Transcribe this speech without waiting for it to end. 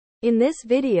In this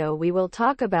video we will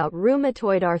talk about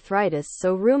rheumatoid arthritis.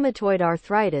 Rheumatoid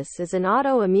arthritis is an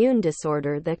autoimmune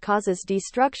disorder that causes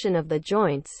destruction of the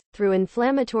joints, through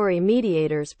inflammatory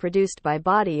mediators produced by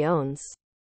body own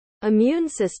immune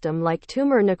system like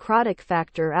tumor necrotic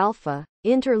factor alpha,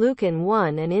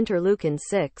 interleukin-1 and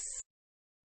interleukin-6.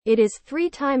 It is 3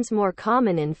 times more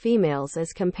common in females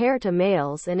as compared to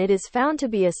males, and it is found to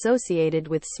be associated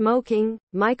with smoking,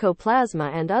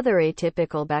 mycoplasma and other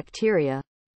atypical bacteria.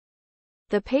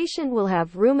 The patient will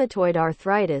have rheumatoid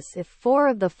arthritis if 4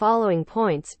 of the following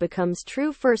points becomes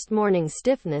true. First, morning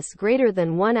stiffness greater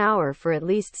than 1 hour for at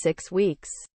least 6 weeks.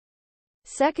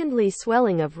 Secondly,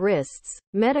 swelling of wrists,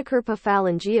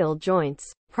 metacarpophalangeal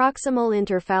joints, proximal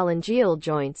interphalangeal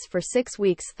joints for 6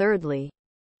 weeks. Thirdly,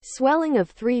 swelling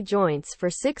of 3 joints for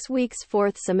 6 weeks.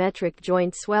 Fourth, symmetric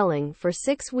joint swelling for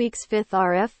 6 weeks. Fifth,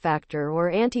 RF factor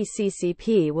or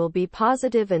anti-CCP will be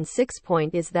positive, and 6th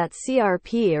point is that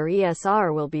CRP or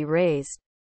ESR will be raised.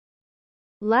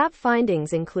 Lab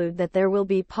findings include that there will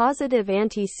be positive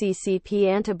anti-CCP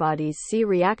antibodies,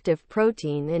 C-reactive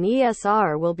protein, and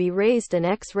ESR will be raised. An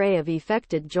X-ray of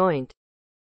affected joint.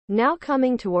 Now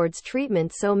coming towards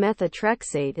treatment.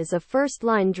 Methotrexate is a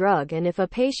first-line drug, and if a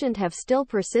patient have still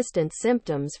persistent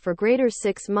symptoms for greater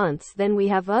 6 months, then we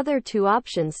have other 2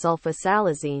 options: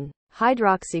 sulfasalazine,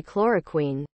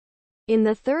 hydroxychloroquine. In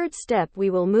the third step we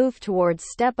will move towards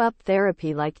step-up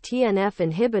therapy like TNF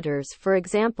inhibitors, for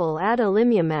example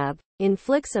adalimumab,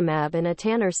 infliximab and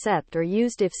etanercept are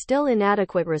used. If still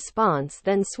inadequate response,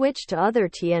 then switch to other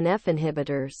TNF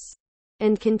inhibitors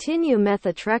and continue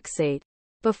methotrexate.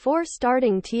 Before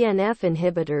starting TNF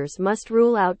inhibitors, must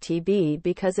rule out TB,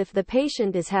 because if the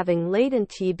patient is having latent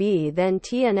TB, then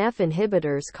TNF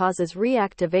inhibitors causes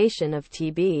reactivation of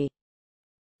TB.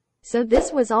 So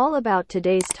this was all about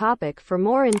today's topic. For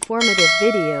more informative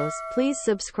videos, please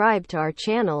subscribe to our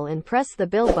channel and press the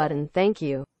bell button. Thank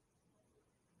you.